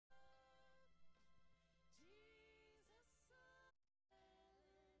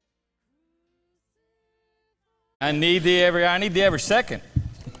I need thee every second.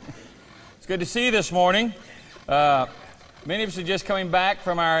 It's good to see you this morning. Many of us are just coming back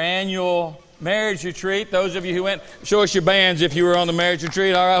from our annual marriage retreat. Those of you who went, show us your bands if you were on the marriage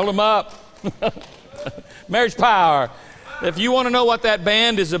retreat. All right, hold them up. Marriage Power. If you want to know what that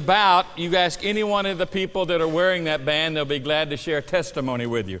band is about, you ask any one of the people that are wearing that band. They'll be glad to share a testimony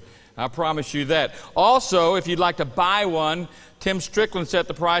with you. I promise you that. Also, if you'd like to buy one, Tim Strickland set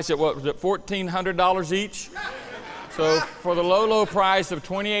the price at, what was it, $1,400 each? So for the low price of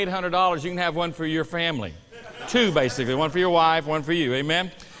 $2,800, you can have one for your family. Two, basically. One for your wife, one for you.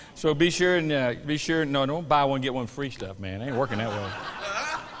 Amen? So be sure, no, don't buy one, get one free stuff, man. It ain't working that way.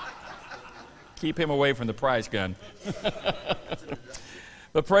 Keep him away from the price gun.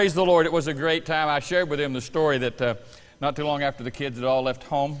 But praise the Lord, it was a great time. I shared with him the story that not too long after the kids had all left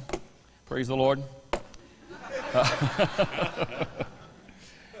home, praise the Lord,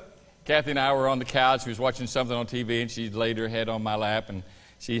 Kathy and I were on the couch. She was watching something on TV, and she laid her head on my lap, and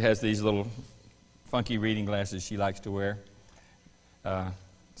she has these little funky reading glasses she likes to wear.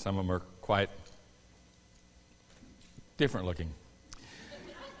 Some of them are quite different looking.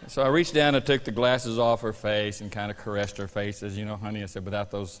 So I reached down and took the glasses off her face and kind of caressed her face. Says, you know, honey, I said, without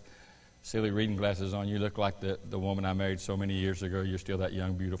those silly reading glasses on, you look like the woman I married so many years ago. You're still that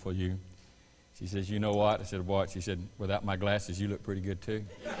young, beautiful you. She says, you know what? I said, what? She said, without my glasses, you look pretty good too.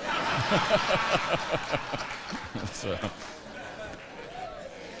 So,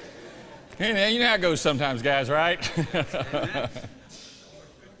 you know how it goes sometimes, guys, right?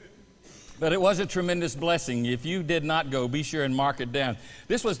 But it was a tremendous blessing. If you did not go, be sure and mark it down.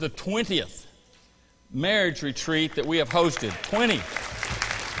 This was the 20th marriage retreat that we have hosted. 20.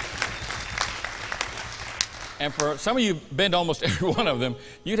 And for some of you, been to almost every one of them,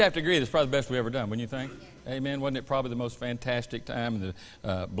 you'd have to agree it's probably the best we've ever done, wouldn't you think? Amen. Wasn't it probably the most fantastic time and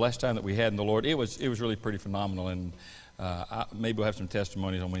the blessed time that we had in the Lord? It was really pretty phenomenal. And maybe we'll have some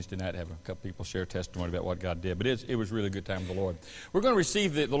testimonies on Wednesday night. Have a couple people share testimony about what God did. But it was really a good time with the Lord. We're going to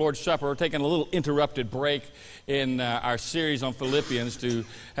receive the Lord's Supper. We're taking a little interrupted break in our series on Philippians to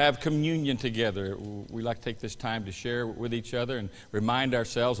have communion together. We like to take this time to share with each other and remind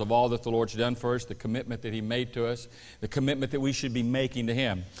ourselves of all that the Lord's done for us, the commitment that He made to us, the commitment that we should be making to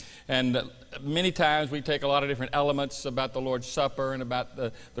Him. And many times we take a lot of different elements about the Lord's Supper and about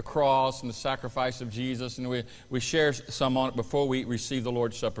the cross and the sacrifice of Jesus, and we share some on it before we receive the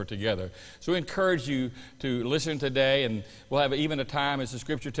Lord's Supper together. So we encourage you to listen today, and we'll have even a time, as the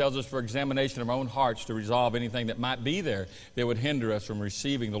Scripture tells us, for examination of our own hearts to resolve anything that might be there that would hinder us from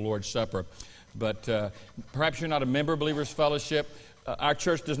receiving the Lord's Supper. But perhaps you're not a member of Believers Fellowship. Our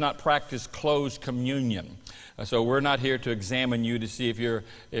church does not practice closed communion. So we're not here to examine you to see if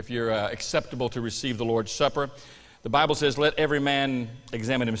you're acceptable to receive the Lord's Supper. The Bible says, let every man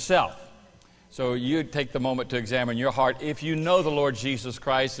examine himself. So you take the moment to examine your heart. If you know the Lord Jesus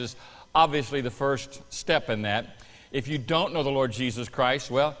Christ is obviously the first step in that. If you don't know the Lord Jesus Christ,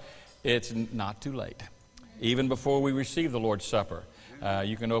 well, it's not too late. Even before we receive the Lord's Supper,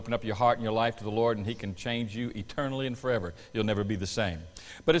 you can open up your heart and your life to the Lord, and He can change you eternally and forever. You'll never be the same.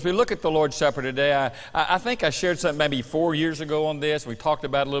 But as we look at the Lord's Supper today, I think I shared something maybe 4 years ago on this. We talked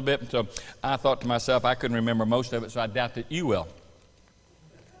about it a little bit, and so I thought to myself, I couldn't remember most of it, so I doubt that you will.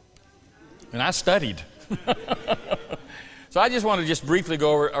 And I studied. So I just want to briefly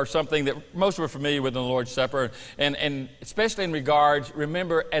go over something that most of us are familiar with in the Lord's Supper, and especially in regards,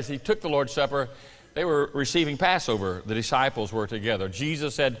 remember, as He took the Lord's Supper, they were receiving Passover. The disciples were together.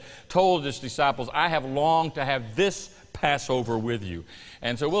 Jesus had told His disciples, I have longed to have this Passover with you.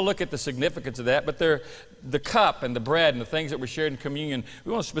 And so we'll look at the significance of that. But the cup and the bread and the things that were shared in communion,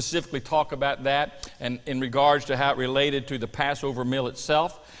 we want to specifically talk about that and in regards to how it related to the Passover meal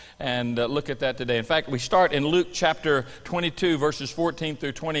itself. And look at that today. In fact, we start in Luke chapter 22, verses 14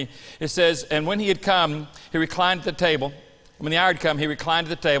 through 20. It says, and when He had come, He reclined at the table. When the hour had come, He reclined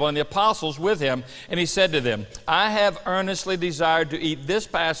at the table, and the apostles with Him, and He said to them, I have earnestly desired to eat this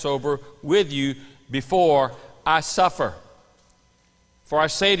Passover with you before I suffer. For I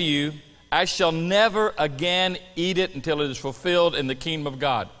say to you, I shall never again eat it until it is fulfilled in the kingdom of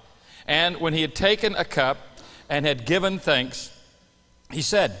God. And when He had taken a cup and had given thanks, He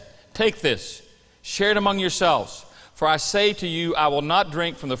said, take this, share it among yourselves. For I say to you, I will not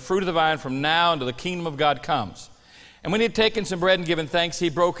drink from the fruit of the vine from now until the kingdom of God comes. And when He had taken some bread and given thanks, He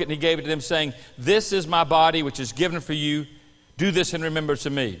broke it and He gave it to them, saying, this is my body, which is given for you. Do this in remembrance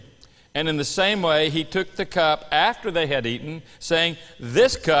of me. And in the same way, He took the cup after they had eaten, saying,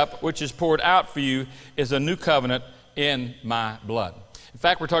 this cup, which is poured out for you, is a new covenant in my blood. In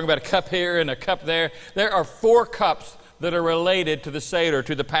fact, we're talking about a cup here and a cup there. There are 4 cups that are related to the Seder,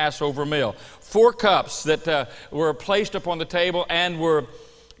 to the Passover meal. 4 cups that were placed upon the table and were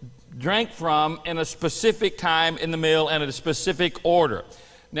drank from in a specific time in the meal and in a specific order.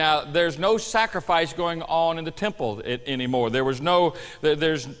 Now, there's no sacrifice going on in the temple anymore. There's no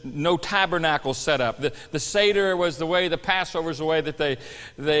tabernacle set up. The Seder was the way, the Passover was the way that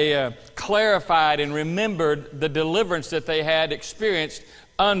they clarified and remembered the deliverance that they had experienced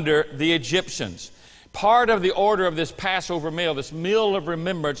under the Egyptians. Part of the order of this Passover meal, this meal of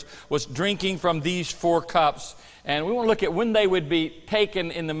remembrance, was drinking from these 4 cups. And we want to look at when they would be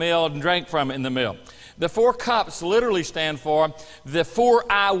taken in the meal and drank from in the meal. The 4 cups literally stand for the 4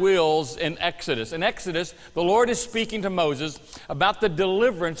 I wills in Exodus. In Exodus, the Lord is speaking to Moses about the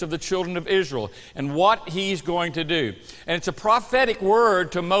deliverance of the children of Israel and what he's going to do. And it's a prophetic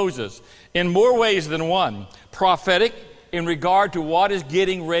word to Moses in more ways than one. Prophetic in regard to what is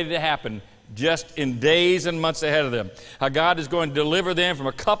getting ready to happen just in days and months ahead of them. How God is going to deliver them from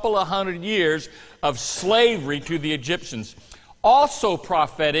a couple of hundred years of slavery to the Egyptians. Also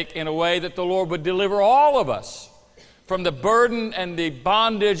prophetic in a way that the Lord would deliver all of us from the burden and the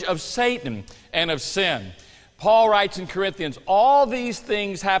bondage of Satan and of sin. Paul writes in Corinthians, all these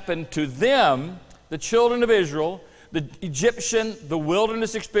things happened to them, the children of Israel, the Egyptian, the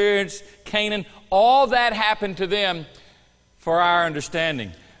wilderness experience, Canaan, all that happened to them for our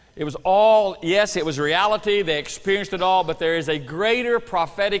understanding. It was all, yes, it was reality. They experienced it all, but there is a greater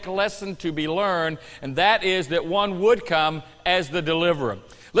prophetic lesson to be learned, and that is that one would come as the deliverer.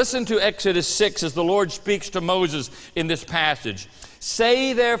 Listen to Exodus 6 as the Lord speaks to Moses in this passage.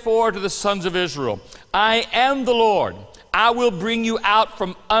 Say therefore to the sons of Israel, I am the Lord. I will bring you out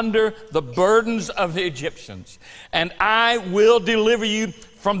from under the burdens of the Egyptians, and I will deliver you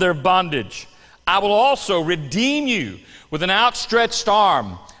from their bondage. I will also redeem you with an outstretched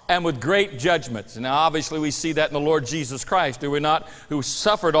arm and with great judgments. And now obviously we see that in the Lord Jesus Christ, do we not? Who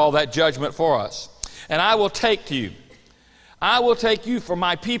suffered all that judgment for us. And I will take you. I will take you for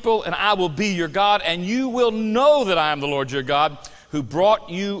my people, and I will be your God, and you will know that I am the Lord your God, who brought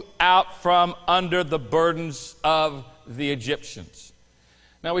you out from under the burdens of the Egyptians.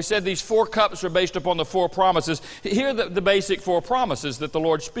 Now we said these 4 cups are based upon the 4 promises. Here are the basic 4 promises that the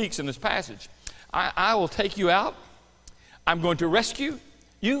Lord speaks in this passage. I will take you out. I'm going to rescue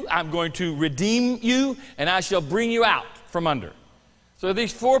you, I'm going to redeem you, and I shall bring you out from under. So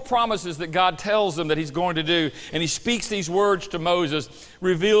these 4 promises that God tells them that he's going to do, and he speaks these words to Moses,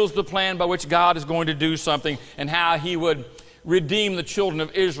 reveals the plan by which God is going to do something and how he would redeem the children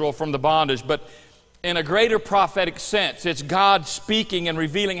of Israel from the bondage. But in a greater prophetic sense, it's God speaking and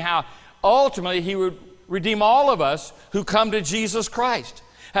revealing how ultimately he would redeem all of us who come to Jesus Christ,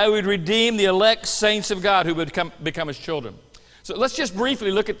 how he would redeem the elect saints of God who would become his children. So let's just briefly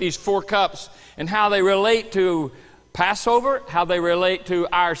look at these 4 cups and how they relate to Passover, how they relate to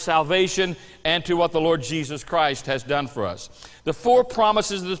our salvation, and to what the Lord Jesus Christ has done for us. The 4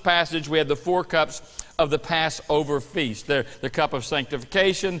 promises of this passage, we have the 4 cups of the Passover feast. They're the cup of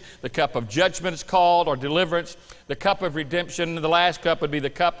sanctification, the cup of judgment it's called, or deliverance, the cup of redemption, and the last cup would be the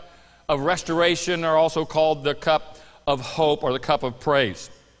cup of restoration, or also called the cup of hope, or the cup of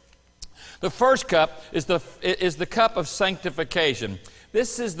praise. The first cup is the cup of sanctification.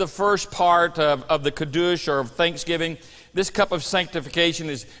 This is the first part of the Kiddush, or of Thanksgiving. This cup of sanctification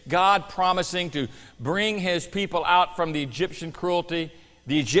is God promising to bring his people out from the Egyptian cruelty,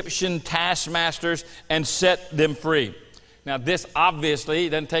 the Egyptian taskmasters, and set them free. Now this obviously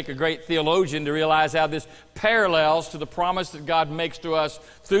doesn't take a great theologian to realize how this parallels to the promise that God makes to us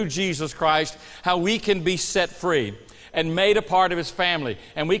through Jesus Christ, how we can be set free and made a part of his family.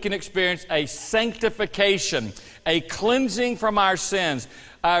 And we can experience a sanctification, a cleansing from our sins,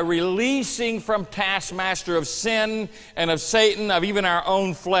 a releasing from taskmaster of sin and of Satan, of even our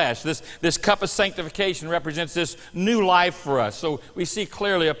own flesh. This cup of sanctification represents this new life for us. So we see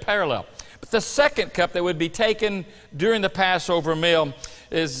clearly a parallel. But the second cup that would be taken during the Passover meal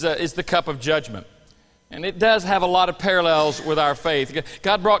is the cup of judgment. And it does have a lot of parallels with our faith.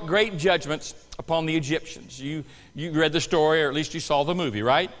 God brought great judgments upon the Egyptians. You read the story, or at least you saw the movie,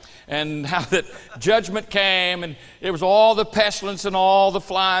 right? And how that judgment came, and it was all the pestilence and all the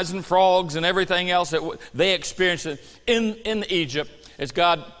flies and frogs and everything else that they experienced in Egypt as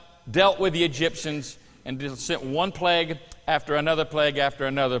God dealt with the Egyptians and sent one plague after another plague after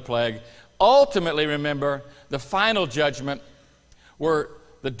another plague. Ultimately, remember, the final judgment where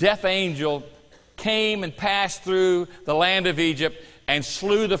the death angel came and passed through the land of Egypt and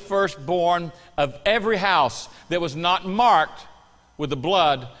slew the firstborn of every house that was not marked with the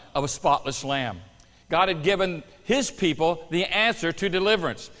blood of a spotless lamb. God had given his people the answer to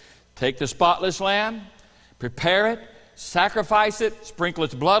deliverance. Take the spotless lamb, prepare it, sacrifice it, sprinkle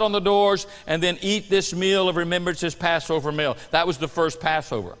its blood on the doors, and then eat this meal of remembrance, this Passover meal. That was the first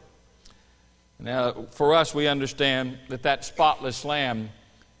Passover. Now, for us, we understand that that spotless lamb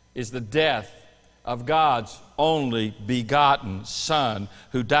is the death of God's only begotten Son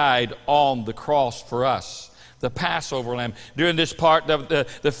who died on the cross for us. The Passover lamb. During this part of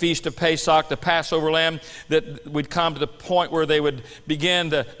the Feast of Pesach, the Passover lamb, that would come to the point where they would begin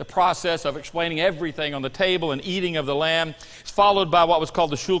the process of explaining everything on the table and eating of the lamb. It's followed by what was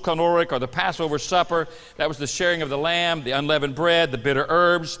called the Shulchan Aruch, or the Passover supper. That was the sharing of the lamb, the unleavened bread, the bitter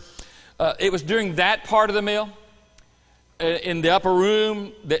herbs. It was during that part of the meal, in the upper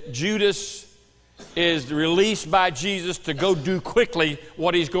room, that Judas is released by Jesus to go do quickly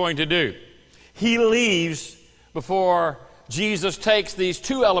what he's going to do. He leaves before Jesus takes these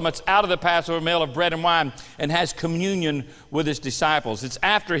two elements out of the Passover meal of bread and wine and has communion with his disciples. It's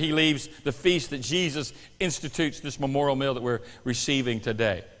after he leaves the feast that Jesus institutes this memorial meal that we're receiving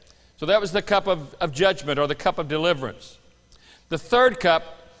today. So that was the cup of judgment, or the cup of deliverance. The third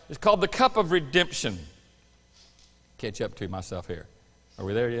cup is called the cup of redemption. Catch up to myself here. Are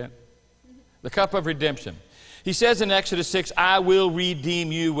we there yet? The cup of redemption. He says in Exodus 6, I will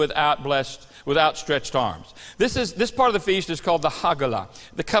redeem you with outstretched arms. This part of the feast is called the Haggalah,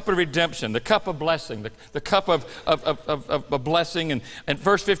 the cup of redemption, the cup of blessing, the cup of blessing. And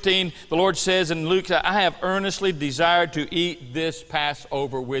verse 15, the Lord says in Luke, I have earnestly desired to eat this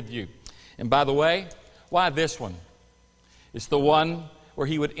Passover with you. And by the way, why this one? It's the one where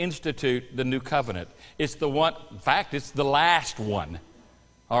he would institute the new covenant. It's the one, in fact, it's the last one.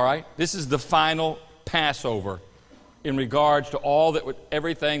 All right? This is the final Passover in regards to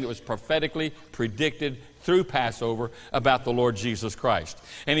everything that was prophetically predicted through Passover about the Lord Jesus Christ.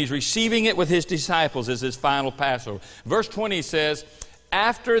 And he's receiving it with his disciples as his final Passover. Verse 20 says,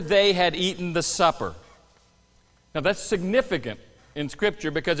 after they had eaten the supper. Now that's significant in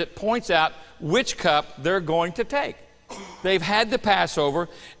Scripture because it points out which cup they're going to take. They've had the Passover,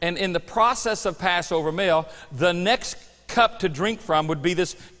 and in the process of Passover meal, the next cup to drink from would be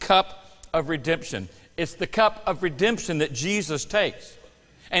this cup of redemption. It's the cup of redemption that Jesus takes.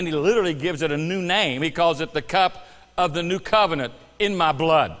 And he literally gives it a new name. He calls it the cup of the new covenant in my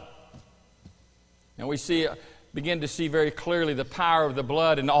blood. And we begin to see very clearly the power of the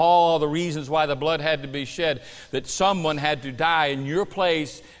blood and all the reasons why the blood had to be shed, that someone had to die in your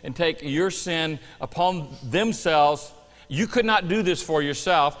place and take your sin upon themselves. You could not do this for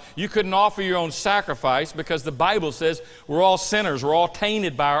yourself. You couldn't offer your own sacrifice because the Bible says we're all sinners. We're all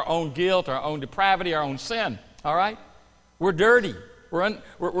tainted by our own guilt, our own depravity, our own sin. All right? We're dirty.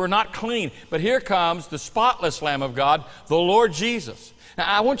 We're not clean. But here comes the spotless Lamb of God, the Lord Jesus. Now,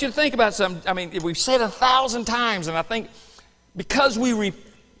 I want you to think about something. I mean, we've said it 1,000 times, and I think because we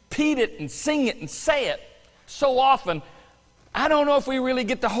repeat it and sing it and say it so often, I don't know if we really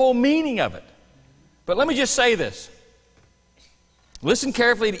get the whole meaning of it. But let me just say this. Listen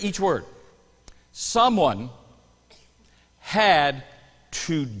carefully to each word. Someone had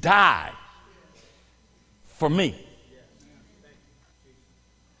to die for me.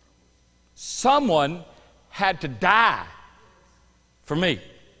 Someone had to die for me.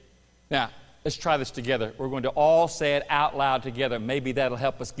 Now, let's try this together. We're going to all say it out loud together. Maybe that'll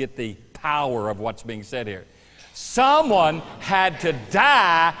help us get the power of what's being said here. Someone had to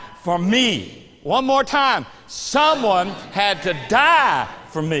die for me. One more time. Someone had to die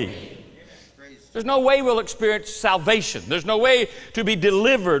for me. There's no way we'll experience salvation. There's no way to be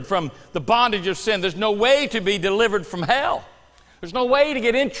delivered from the bondage of sin. There's no way to be delivered from hell. There's no way to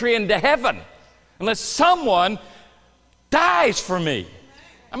get entry into heaven unless someone dies for me.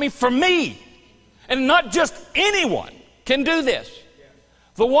 I mean, for me. And not just anyone can do this.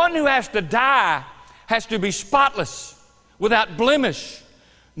 The one who has to die has to be spotless, without blemish,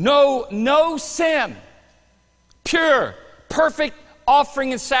 no sin, pure, perfect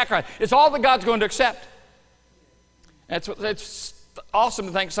offering and sacrifice. It's all that God's going to accept. It's awesome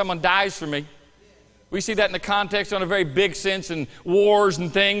to think someone dies for me. We see that in the context on a very big sense in wars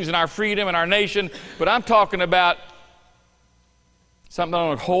and things and our freedom and our nation. But I'm talking about something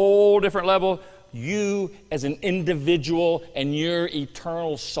on a whole different level. You as an individual and your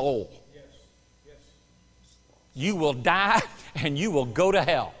eternal soul. Yes. Yes. You will die and you will go to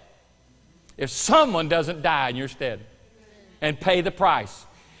hell if someone doesn't die in your stead and pay the price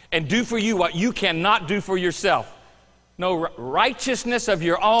and do for you what you cannot do for yourself. No righteousness of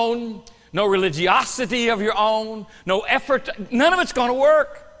your own, no religiosity of your own, no effort. None of it's going to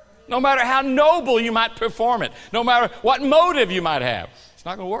work. No matter how noble you might perform it, no matter what motive you might have, it's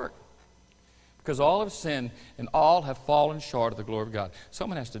not going to work. Because all have sinned and all have fallen short of the glory of God.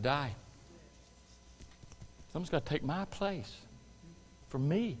 Someone has to die. Someone's got to take my place for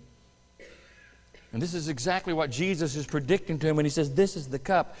me. And this is exactly what Jesus is predicting to him when he says, this is the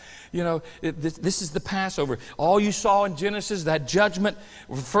cup. You know, this is the Passover. All you saw in Genesis, that judgment,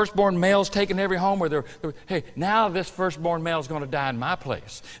 firstborn males taken every home where hey, now this firstborn male is going to die in my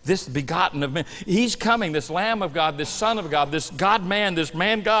place. This begotten of men. He's coming, this Lamb of God, this Son of God, this God-man, this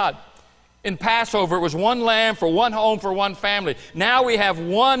man-God. In Passover, it was one lamb for one home for one family. Now we have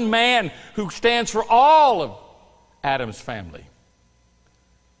one man who stands for all of Adam's family.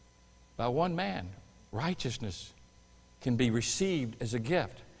 By one man, righteousness can be received as a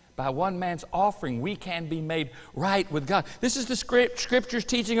gift. By one man's offering, we can be made right with God. This is the Scripture's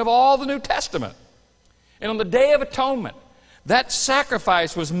teaching of all the New Testament. And on the Day of Atonement, that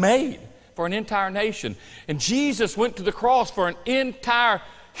sacrifice was made for an entire nation. And Jesus went to the cross for an entire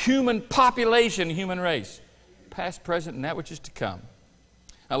human population, human race, past, present, and that which is to come.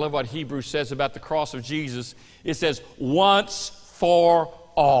 I love what Hebrews says about the cross of Jesus. It says, once for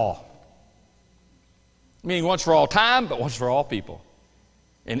all. Meaning once for all time, but once for all people.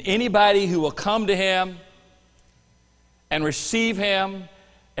 And anybody who will come to Him and receive Him,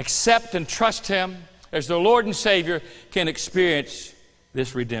 accept and trust Him as their Lord and Savior can experience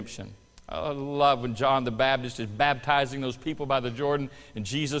this redemption. I love when John the Baptist is baptizing those people by the Jordan, and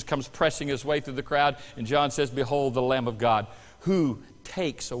Jesus comes pressing his way through the crowd, and John says, behold the Lamb of God who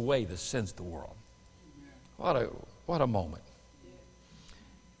takes away the sins of the world. What a moment.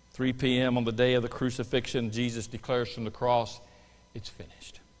 3 p.m. on the day of the crucifixion, Jesus declares from the cross, it's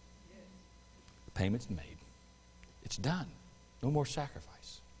finished. The payment's made. It's done. No more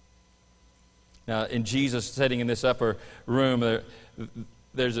sacrifice. Now, in Jesus sitting in this upper room,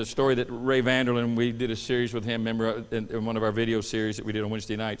 there's a story that Ray Vanderlyn, we did a series with him, remember, in one of our video series that we did on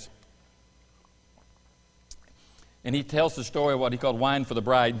Wednesday nights. And he tells the story of what he called wine for the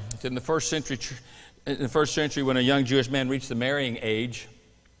bride. It's in the first century, when a young Jewish man reached the marrying age,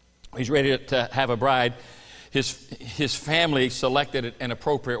 he's ready to have a bride, his family selected an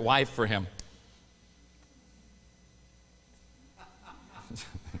appropriate wife for him.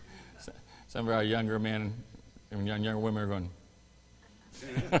 Some of our younger men and younger women are going,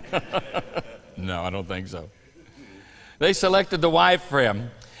 no, I don't think so. They selected the wife for him.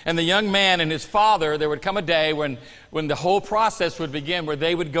 And the young man and his father, there would come a day when the whole process would begin where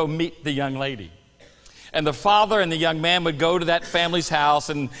they would go meet the young lady. And the father and the young man would go to that family's house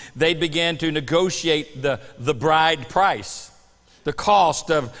and they'd begin to negotiate the bride price, the cost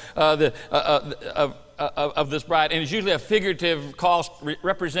of this bride. And it's usually a figurative cost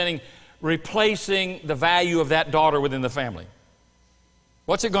representing replacing the value of that daughter within the family.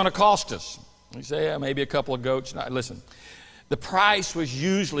 What's it going to cost us? You say, yeah, maybe a couple of goats. No, listen, the price was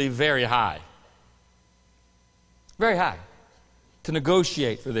usually very high. Very high to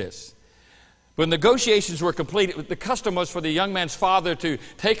negotiate for this. When negotiations were completed, the custom was for the young man's father to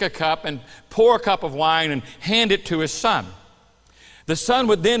take a cup and pour a cup of wine and hand it to his son. The son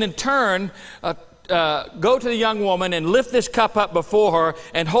would then in turn go to the young woman and lift this cup up before her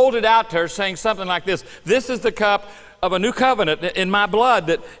and hold it out to her, saying something like this: this is the cup of a new covenant in my blood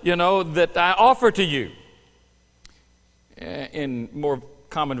that I offer to you. In more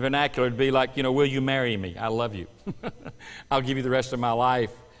common vernacular, it'd be like, will you marry me? I love you. I'll give you the rest of my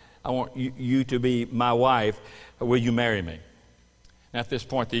life. I want you to be my wife. Will you marry me? And at this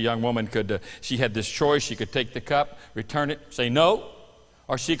point, the young woman she had this choice. She could take the cup, return it, say no,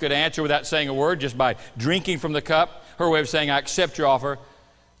 or she could answer without saying a word just by drinking from the cup. Her way of saying, I accept your offer.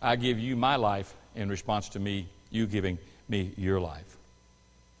 I give you my life in response to you giving me your life.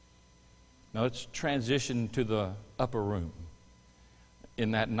 Now let's transition to the upper room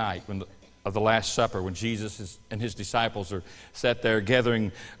in that night of the Last Supper, when Jesus and his disciples are sat there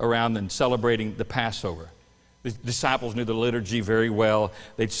gathering around and celebrating the Passover. The disciples knew the liturgy very well.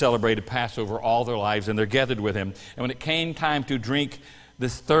 They'd celebrated Passover all their lives, and they're gathered with him. And when it came time to drink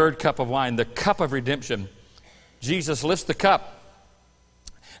this third cup of wine, the cup of redemption, Jesus lifts the cup,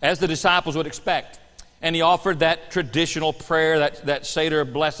 as the disciples would expect. And he offered that traditional prayer, that Seder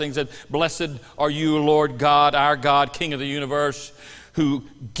of blessings, that blessed are you, Lord God, our God, King of the universe, who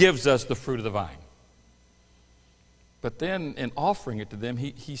gives us the fruit of the vine. But then in offering it to them,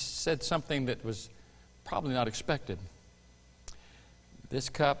 he said something that was probably not expected. This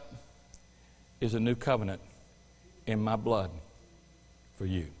cup is a new covenant in my blood for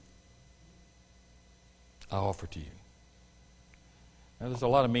you. I offer to you. Now, there's a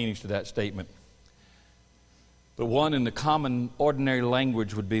lot of meanings to that statement. But one in the common, ordinary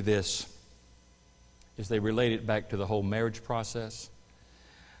language would be this, as they relate it back to the whole marriage process.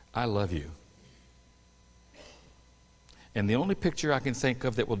 I love you. And the only picture I can think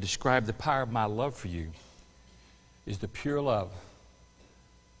of that will describe the power of my love for you is the pure love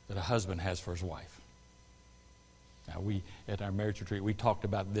that a husband has for his wife. Now, at our marriage retreat, we talked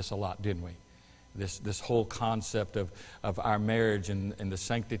about this a lot, didn't we? This whole concept of our marriage and the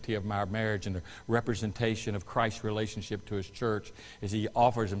sanctity of our marriage and the representation of Christ's relationship to His church as He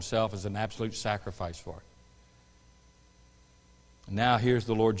offers Himself as an absolute sacrifice for it. Now here's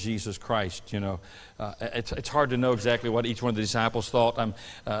the Lord Jesus Christ. You know, it's hard to know exactly what each one of the disciples thought.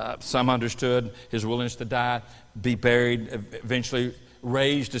 Some understood His willingness to die, be buried, eventually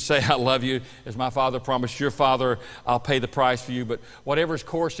raised to say, I love you. As my Father promised your Father, I'll pay the price for you. But whatever's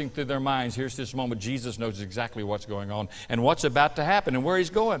coursing through their minds, here's this moment. Jesus knows exactly what's going on and what's about to happen and where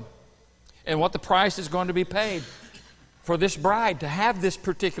He's going and what the price is going to be paid for this bride, to have this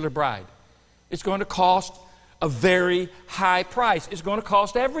particular bride. It's going to cost a very high price. It's going to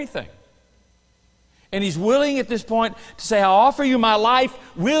cost everything. And He's willing at this point to say, I'll offer you my life.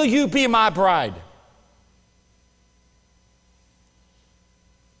 Will you be my bride?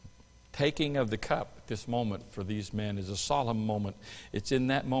 Taking of the cup at this moment for these men is a solemn moment. It's in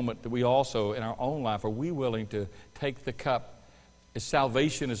that moment that we also, in our own life, are we willing to take the cup as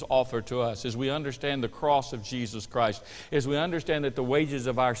salvation is offered to us, as we understand the cross of Jesus Christ, as we understand that the wages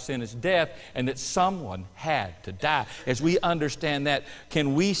of our sin is death and that someone had to die. As we understand that,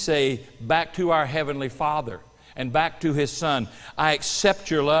 can we say back to our Heavenly Father and back to His Son, I accept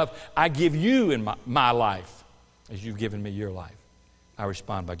your love. I give you in my life as you've given me your life. I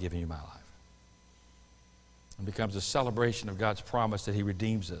respond by giving you my life. It becomes a celebration of God's promise that He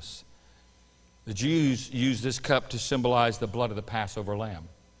redeems us. The Jews used this cup to symbolize the blood of the Passover lamb.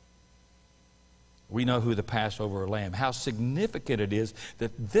 We know who the Passover lamb, how significant it is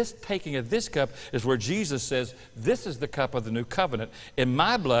that this taking of this cup is where Jesus says, this is the cup of the new covenant in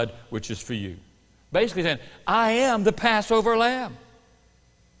my blood, which is for you. Basically saying, I am the Passover lamb.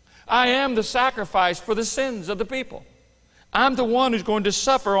 I am the sacrifice for the sins of the people. I'm the one who's going to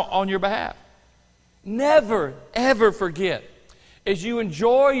suffer on your behalf. Never, ever forget, as you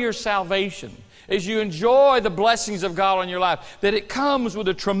enjoy your salvation, as you enjoy the blessings of God on your life, that it comes with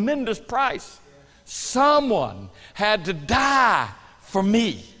a tremendous price. Someone had to die for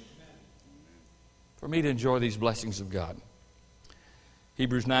me to enjoy these blessings of God.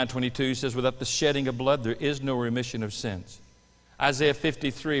 Hebrews 9:22 says, without the shedding of blood, there is no remission of sins. Isaiah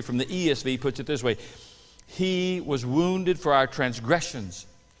 53 from the ESV puts it this way, He was wounded for our transgressions.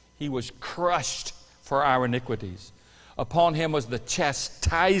 He was crushed for our iniquities. Upon Him was the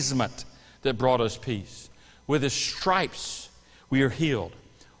chastisement that brought us peace. With His stripes we are healed.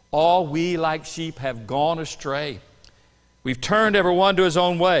 All we like sheep have gone astray. We've turned every one to his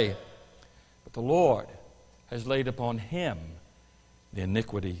own way. But the Lord has laid upon Him the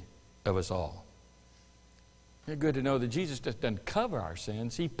iniquity of us all. It's good to know that Jesus just doesn't cover our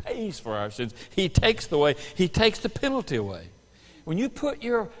sins. He pays for our sins. He takes the penalty away. When you put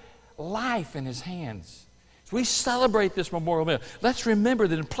your life in His hands, as we celebrate this memorial meal, let's remember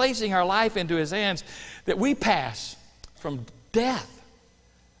that in placing our life into His hands, that we pass from death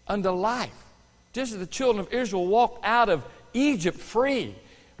unto life. Just as the children of Israel walked out of Egypt free,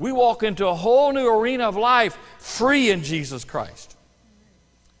 we walk into a whole new arena of life free in Jesus Christ.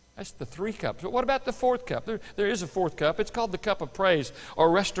 That's the 3 cups. But what about the 4th cup? There is a 4th cup. It's called the cup of praise or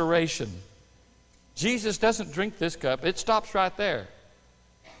restoration. Jesus doesn't drink this cup. It stops right there.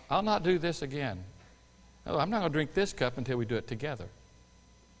 I'll not do this again. No, I'm not going to drink this cup until we do it together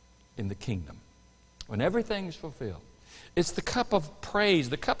in the kingdom, when everything's fulfilled. It's the cup of praise,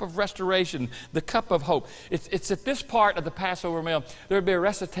 the cup of restoration, the cup of hope. It's at this part of the Passover meal, there would be a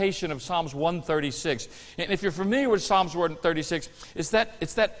recitation of Psalms 136. And if you're familiar with Psalms 136, it's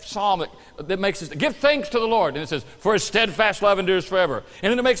that psalm that makes us give thanks to the Lord. And it says, for His steadfast love endures forever.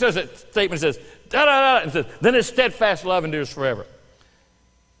 And then it makes us a statement that says, da-da-da, and it says, then His steadfast love endures forever.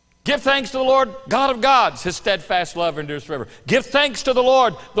 Give thanks to the Lord, God of gods. His steadfast love endures forever. Give thanks to the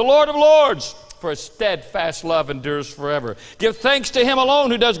Lord of lords, for His steadfast love endures forever. Give thanks to Him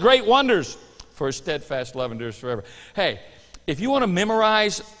alone who does great wonders, for His steadfast love endures forever. Hey, if you want to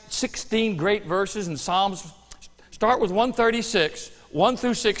memorize 16 great verses in Psalms, start with 136, 1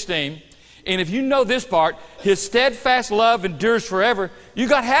 through 16. And if you know this part, His steadfast love endures forever, you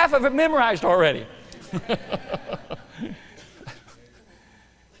got half of it memorized already.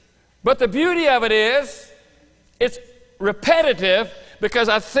 But the beauty of it is, it's repetitive, because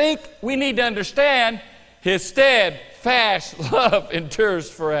I think we need to understand His steadfast love endures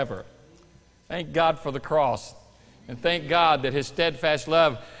forever. Thank God for the cross. And thank God that His steadfast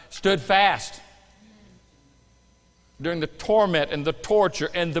love stood fast during the torment and the torture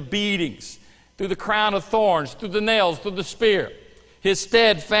and the beatings, through the crown of thorns, through the nails, through the spear. His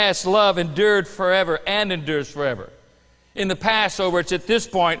steadfast love endured forever and endures forever. In the Passover, it's at this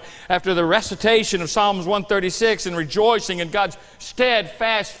point, after the recitation of Psalms 136 and rejoicing in God's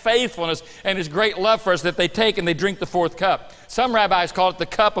steadfast faithfulness and His great love for us, that they take and they drink the fourth cup. Some rabbis call it the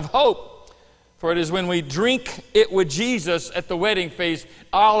cup of hope, for it is when we drink it with Jesus at the wedding feast,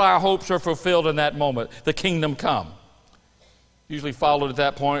 all our hopes are fulfilled in that moment. The kingdom come. Usually followed at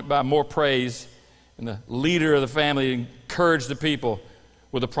that point by more praise, and the leader of the family encouraged the people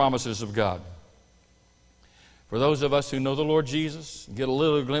with the promises of God. For those of us who know the Lord Jesus, get a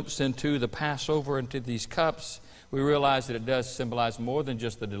little glimpse into the Passover, into these cups, we realize that it does symbolize more than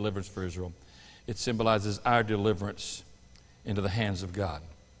just the deliverance for Israel. It symbolizes our deliverance into the hands of God,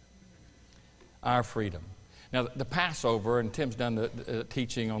 our freedom. Now, the Passover, and Tim's done the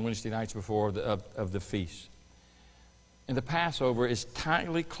teaching on Wednesday nights before of the feast. And the Passover is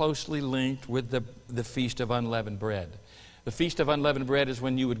tightly, closely linked with the Feast of Unleavened Bread. The Feast of Unleavened Bread is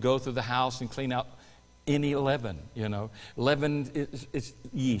when you would go through the house and clean out any leaven, you know. Leaven is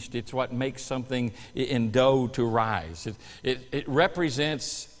yeast. It's what makes something in dough to rise. It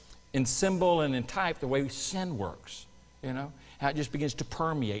represents in symbol and in type the way sin works, you know. How it just begins to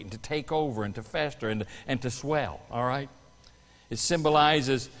permeate and to take over and to fester and to swell, all right? It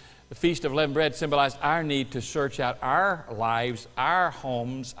symbolizes, the Feast of Unleavened Bread symbolized our need to search out our lives, our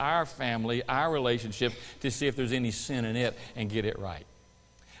homes, our family, our relationships to see if there's any sin in it and get it right.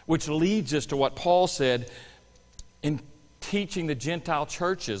 Which leads us to what Paul said in teaching the Gentile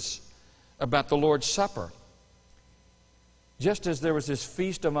churches about the Lord's Supper. Just as there was this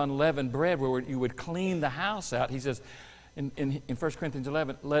Feast of Unleavened Bread where you would clean the house out, he says in 1 Corinthians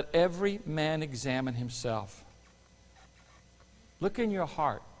 11, let every man examine himself. Look in your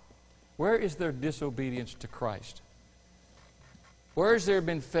heart. Where is there disobedience to Christ? Where has there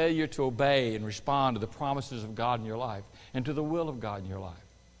been failure to obey and respond to the promises of God in your life and to the will of God in your life?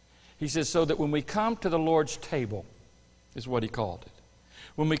 He says, so that when we come to the Lord's table, is what he called it.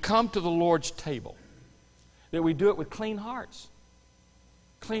 When we come to the Lord's table, that we do it with clean hearts,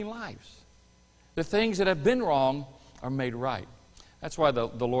 clean lives. The things that have been wrong are made right. That's why the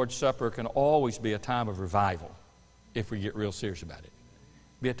Lord's Supper can always be a time of revival, if we get real serious about it.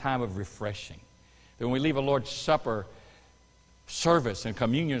 Be a time of refreshing. That when we leave a Lord's Supper service and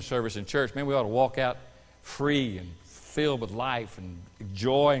communion service in church, man, we ought to walk out free and filled with life and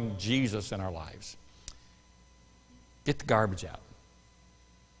enjoying Jesus in our lives. Get the garbage out.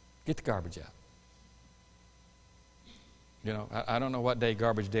 Get the garbage out. You know, I don't know what day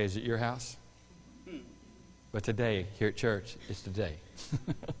garbage day is at your house, but today here at church, it's today.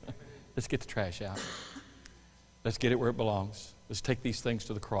 Let's get the trash out. Let's get it where it belongs. Let's take these things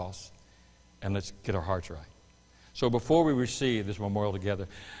to the cross, and let's get our hearts right. So before we receive this memorial together,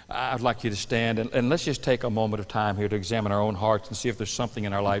 I'd like you to stand, and let's just take a moment of time here to examine our own hearts and see if there's something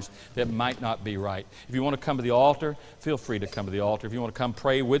in our lives that might not be right. If you want to come to the altar, feel free to come to the altar. If you want to come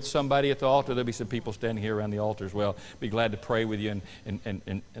pray with somebody at the altar, there'll be some people standing here around the altar as well. Be glad to pray with you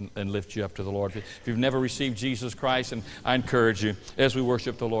and lift you up to the Lord. If you've never received Jesus Christ, and I encourage you, as we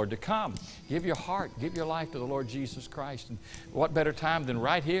worship the Lord, to come. Give your heart, give your life to the Lord Jesus Christ. And what better time than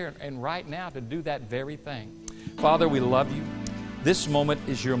right here and right now to do that very thing. Father, we love you. This moment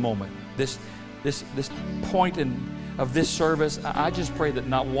is your moment. This point of this service, I just pray that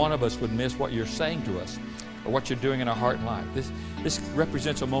not one of us would miss what you're saying to us or what you're doing in our heart and life. This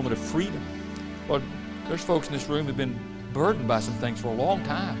represents a moment of freedom. Lord, there's folks in this room who have been burdened by some things for a long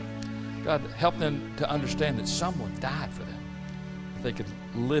time. God, help them to understand that someone died for them, that they could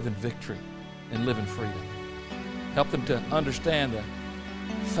live in victory and live in freedom. Help them to understand the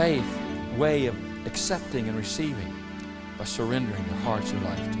faith way of accepting and receiving by surrendering their hearts and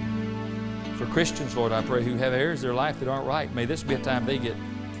life to you. For Christians, Lord, I pray, who have areas of their life that aren't right, may this be a time they get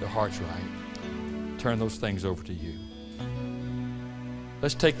their hearts right. Turn those things over to you.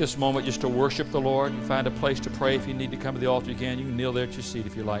 Let's take this moment just to worship the Lord. Find a place to pray. If you need to come to the altar, you can. You can kneel there at your seat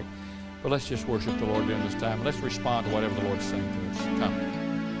if you like. But let's just worship the Lord during this time. Let's respond to whatever the Lord is saying to us. Come.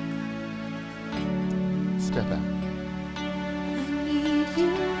 Step out.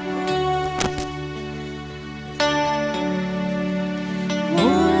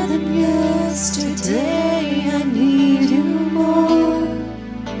 Yesterday, I need you more.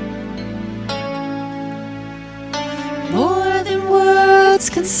 More than words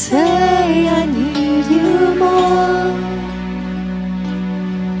can say, I need you more.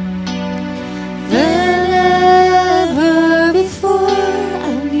 Than ever before,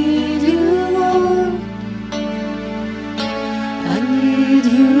 I need you more. I need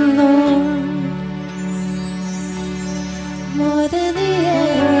you, Lord. More than the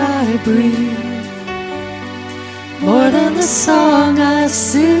air I breathe, more than the song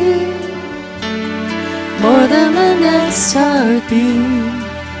see, more than the next heartbeat,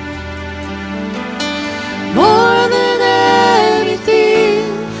 more than anything.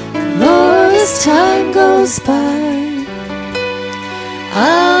 And Lord, as time goes by,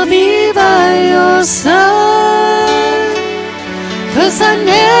 I'll be by your side, 'cause I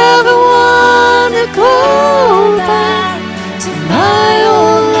never want to go back to my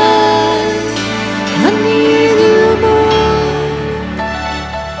old life. I need you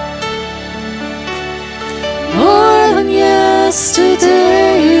more than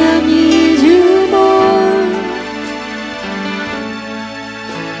yesterday. I need you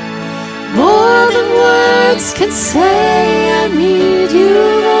more than words can say. I need you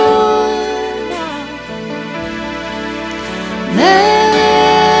more than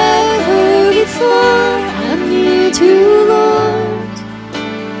ever before. I need you, Lord.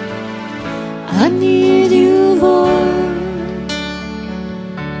 I need you, Lord,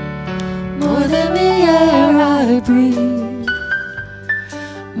 more than the air I breathe,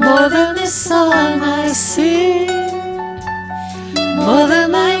 more than the song I sing, more than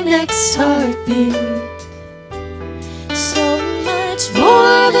my next heartbeat, so much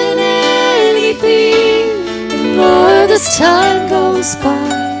more than anything. And Lord, as time goes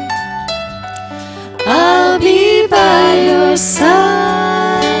by, I'll be by your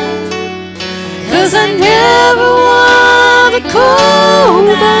side, 'cause I never want to go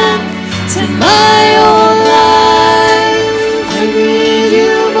back to my old life. I need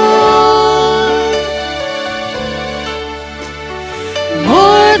you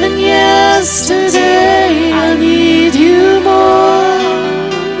more than yesterday. I need you more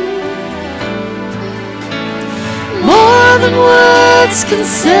than words can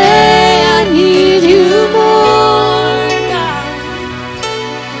say. I need you more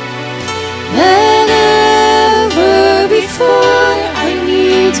than ever before. I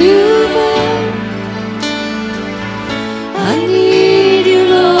need you more. I need you,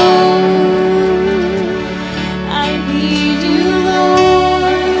 Lord. I need you,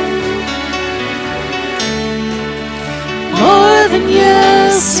 Lord, more than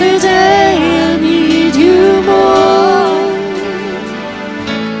yesterday. I need you more,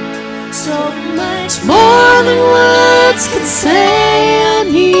 so much more than words can say. I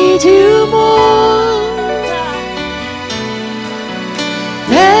need you more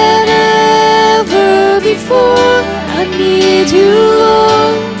than ever before. I need you,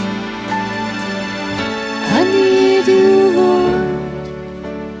 Lord. I need you, Lord,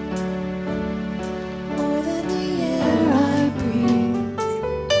 more than the air I breathe,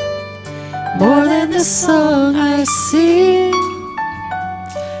 more than the song I sing,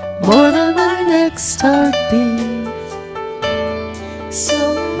 more than my next heartbeat, so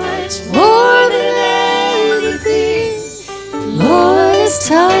much more than anything. Lord, as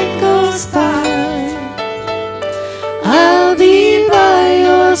time goes by, I'll be by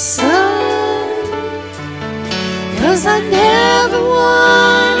your side, 'cause I never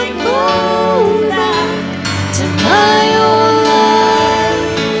want to go back to my old life.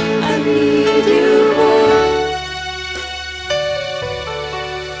 I need you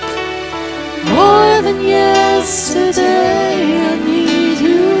more than yesterday. I need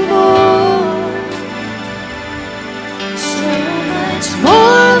you so much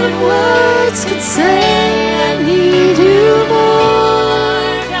more than words could say. I need you more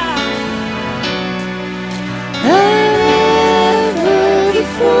than ever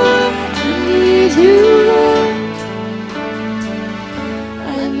before. I need you, Lord.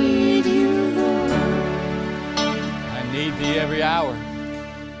 I need you, Lord. I need thee every hour.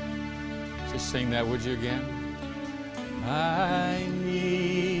 Just sing that, would you, again? I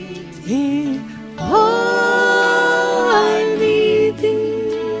need thee. Oh, I need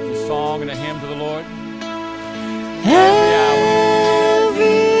thee. a song and a hymn to the Lord. Every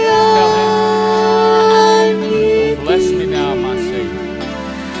hour I need Oh, bless thee. me now, my Savior.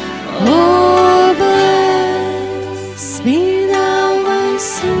 Oh, bless me now, my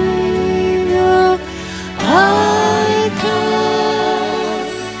Savior. I come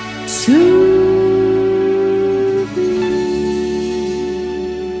to thee.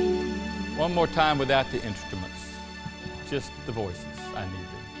 One more time without the instruments, just the voices. I need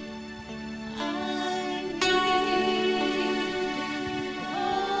thee.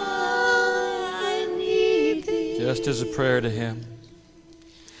 I need thee. Just as a prayer to Him.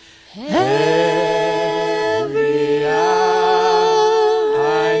 Every hour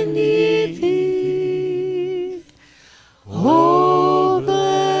I need thee. Oh,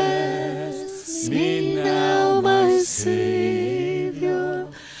 bless me now, my Savior.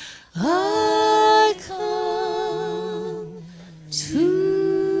 I come to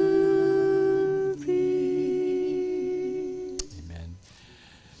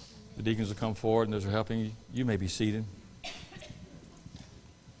The deacons will come forward, and those who are helping you, you may be seated.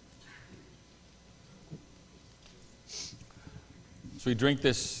 As we drink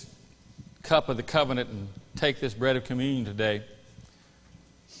this cup of the covenant and take this bread of communion today,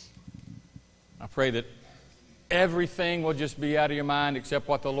 I pray that everything will just be out of your mind except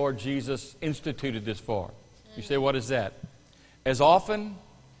what the Lord Jesus instituted this for. You say, what is that? As often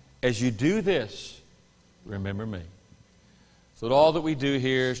as you do this, remember me. So that all that we do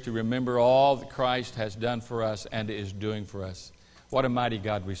here is to remember all that Christ has done for us and is doing for us. What a mighty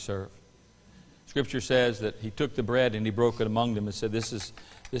God we serve. Scripture says that He took the bread and He broke it among them and said, this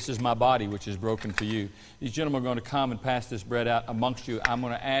is my body which is broken for you. These gentlemen are going to come and pass this bread out amongst you. I'm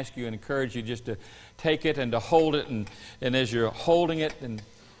going to ask you and encourage you just to take it and to hold it. And as you're holding it, and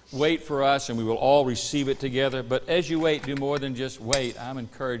wait for us, and we will all receive it together. But as you wait, do more than just wait. I'm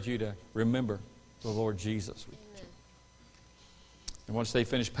encouraging you to remember the Lord Jesus. Amen. And once they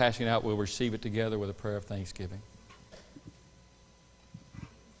finish passing it out, we'll receive it together with a prayer of thanksgiving.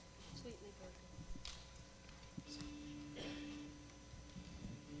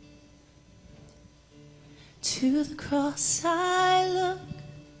 To the cross I look,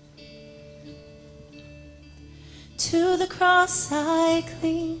 to the cross I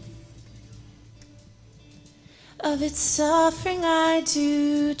cling, of its suffering I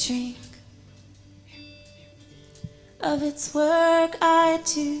do drink, of its work I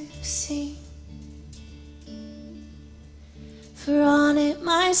do sing. For on it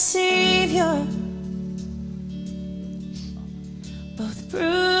my Savior, both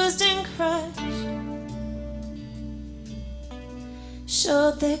bruised and crushed,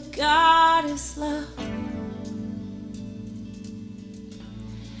 showed that God is love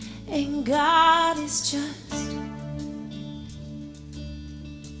and God is just.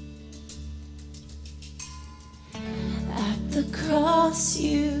 At the cross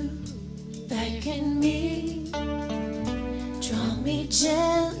you beckon me, draw me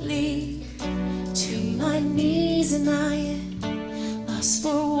gently to my knees, and I am lost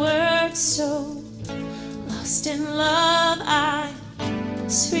for words, so lost in love I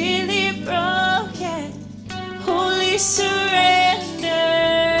sweetly broken, holy surrender.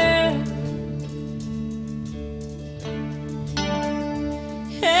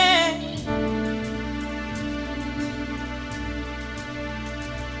 Hey.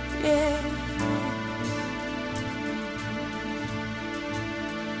 Yeah.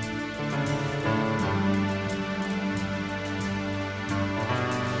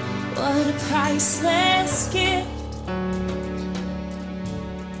 What a priceless gift,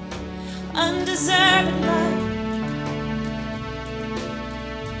 undeserved love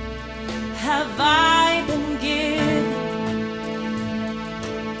have I been given.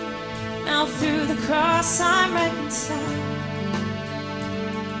 Now through the cross I'm reconciled.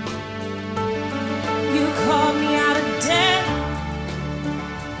 You called me out of death,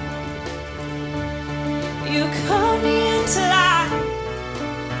 you called me into life,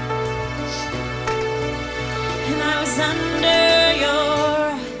 and I was under your.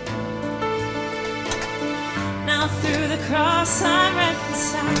 Now through the cross I'm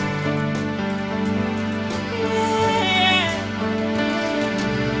reconciled. Yeah.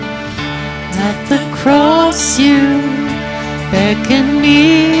 At the cross you beckon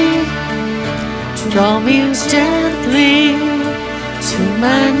me, draw me gently to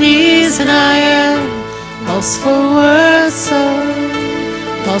my knees, and I am lost for words, so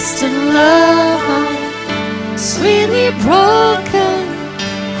lost in love, I'm sweetly broken,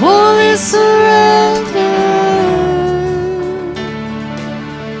 holy surrender.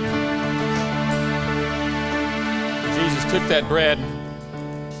 Jesus took that bread.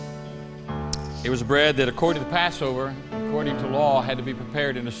 It was a bread that, according to the Passover, according to law, had to be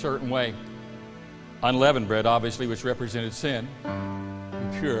prepared in a certain way. Unleavened bread, obviously, which represented sin,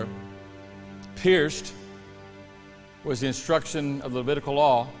 be pure. Pierced was the instruction of the Levitical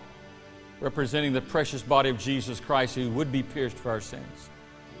law, representing the precious body of Jesus Christ, who would be pierced for our sins.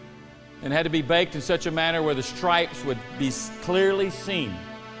 And had to be baked in such a manner where the stripes would be clearly seen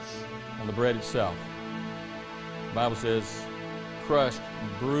on the bread itself. The Bible says, crushed,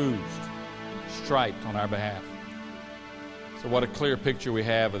 bruised, striped on our behalf. So what a clear picture we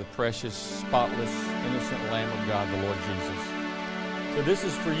have of the precious, spotless, innocent Lamb of God, the Lord Jesus. So this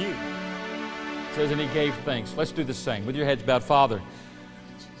is for you. It says, and He gave thanks. Let's do the same. With your heads bowed, Father,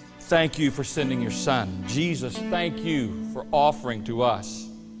 thank you for sending your Son. Jesus, thank you for offering to us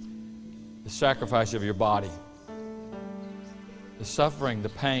the sacrifice of your body, the suffering, the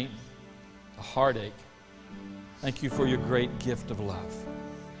pain, the heartache. Thank you for your great gift of love.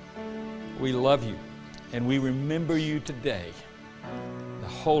 We love you, and we remember you today, the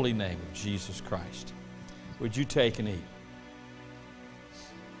holy name of Jesus Christ. Would you take and eat?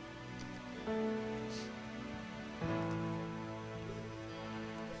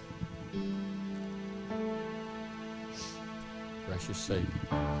 Precious Savior.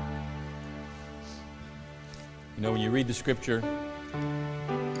 You know, when you read the Scripture,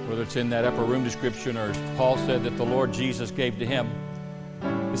 whether it's in that upper room description or as Paul said that the Lord Jesus gave to him,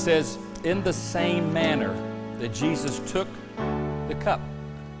 it says, in the same manner that Jesus took the cup.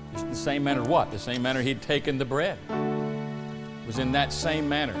 It's the same manner what? The same manner he'd taken the bread. It was in that same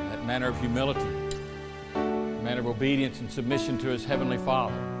manner, that manner of humility, that manner of obedience and submission to his Heavenly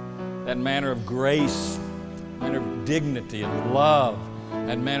Father, that manner of grace, manner of dignity and love,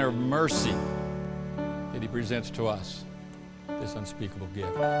 that manner of mercy that he presents to us, this unspeakable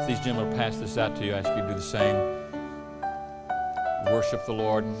gift. As these gentlemen will pass this out to you, I ask you to do the same. Worship the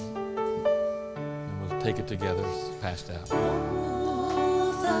Lord, and we'll take it together. It's passed out.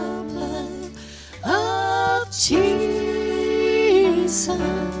 Oh, the blood of Jesus.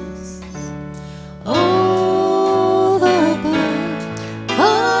 Oh, the blood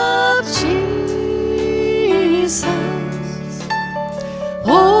of Jesus.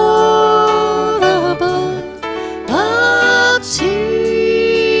 Oh, the blood of Jesus.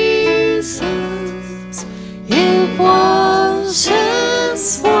 It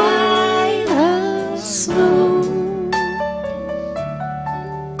washes white as snow.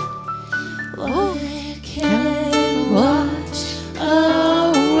 Oh, it can wash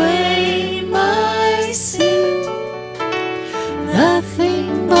away my sin.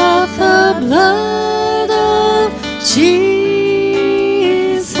 Nothing but the blood of Jesus.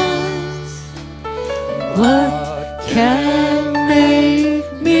 What can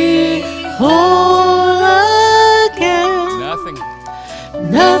make me whole again? Nothing.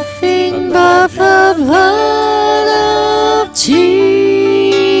 Nothing but the blood of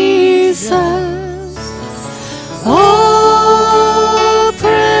Jesus. Oh,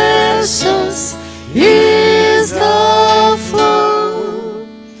 precious is the flow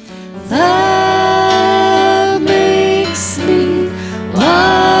that makes me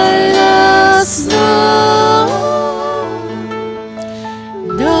white as snow.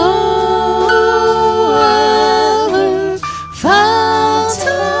 No other fount I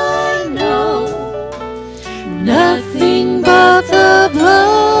know, nothing but the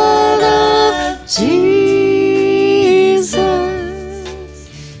blood of Jesus.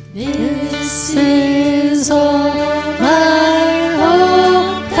 This is all my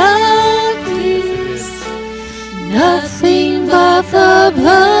hope and peace, nothing but the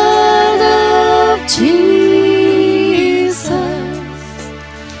blood of Jesus.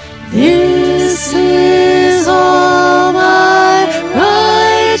 This is all my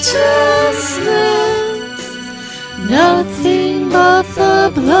righteousness, nothing but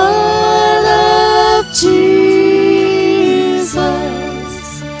the blood of Jesus.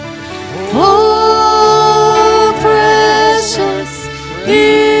 Oh, precious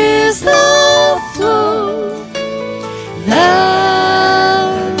is the flow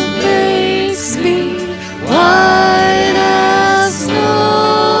that makes me white as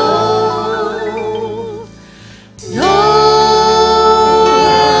snow. No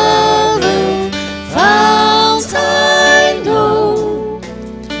other fount I know,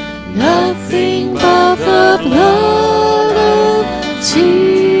 nothing but the blood of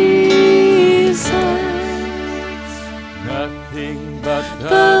Jesus. Nothing but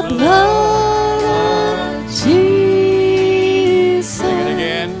The blood of Jesus. Sing it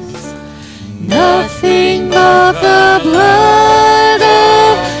again. Nothing but the blood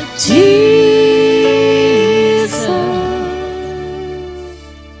of Jesus.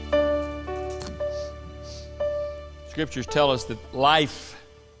 Scriptures tell us that life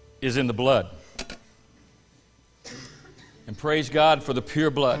is in the blood. And praise God for the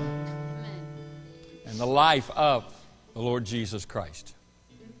pure blood and the life of the Lord Jesus Christ.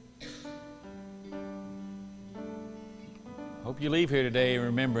 Hope you leave here today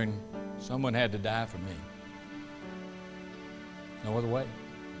remembering someone had to die for me. No other way.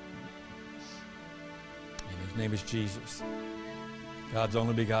 And his name is Jesus, God's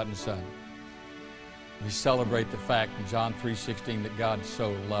only begotten Son. We celebrate the fact in John 3:16 that God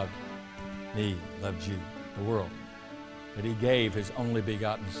so loved me, loved you, the world, that he gave his only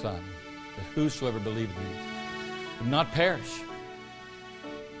begotten Son, that whosoever believed in him would not perish,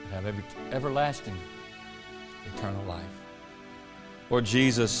 but have everlasting, eternal life. Lord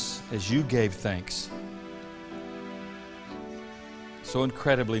Jesus, as you gave thanks, so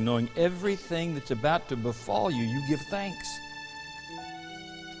incredibly, knowing everything that's about to befall you, you give thanks.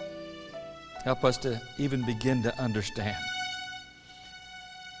 Help us to even begin to understand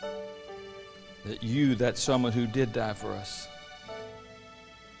that you, that someone who did die for us,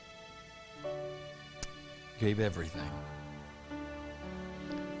 gave everything.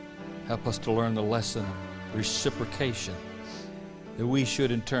 Help us to learn the lesson of reciprocation, that we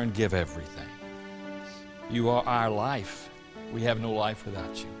should in turn give everything. You are our life. We have no life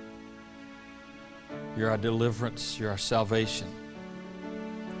without you. You're our deliverance. You're our salvation.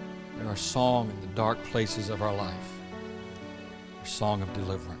 You're our song in the dark places of our life. Our song of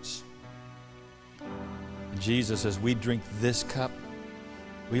deliverance. And Jesus, as we drink this cup,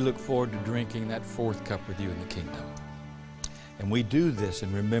 we look forward to drinking that fourth cup with you in the kingdom. And we do this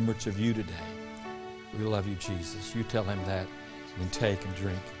in remembrance of you today. We love you, Jesus. You tell him that, and take and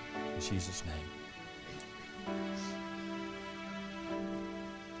drink in Jesus' name.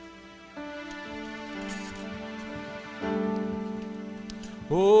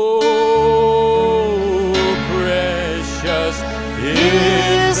 Oh, precious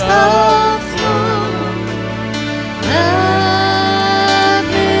is the flow that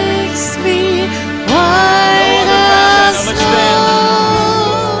makes me white as snow.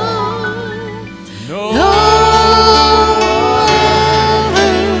 No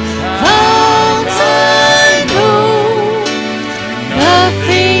other fount I know,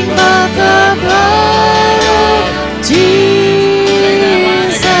 nothing but the blood of Jesus.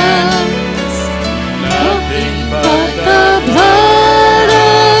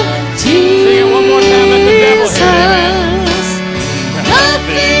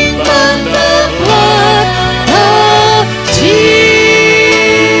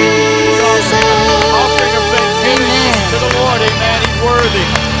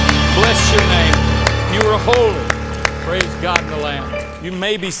 Holy. Praise God and the Lamb. You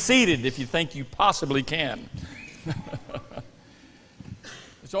may be seated if you think you possibly can.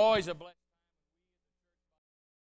 It's always a blessing.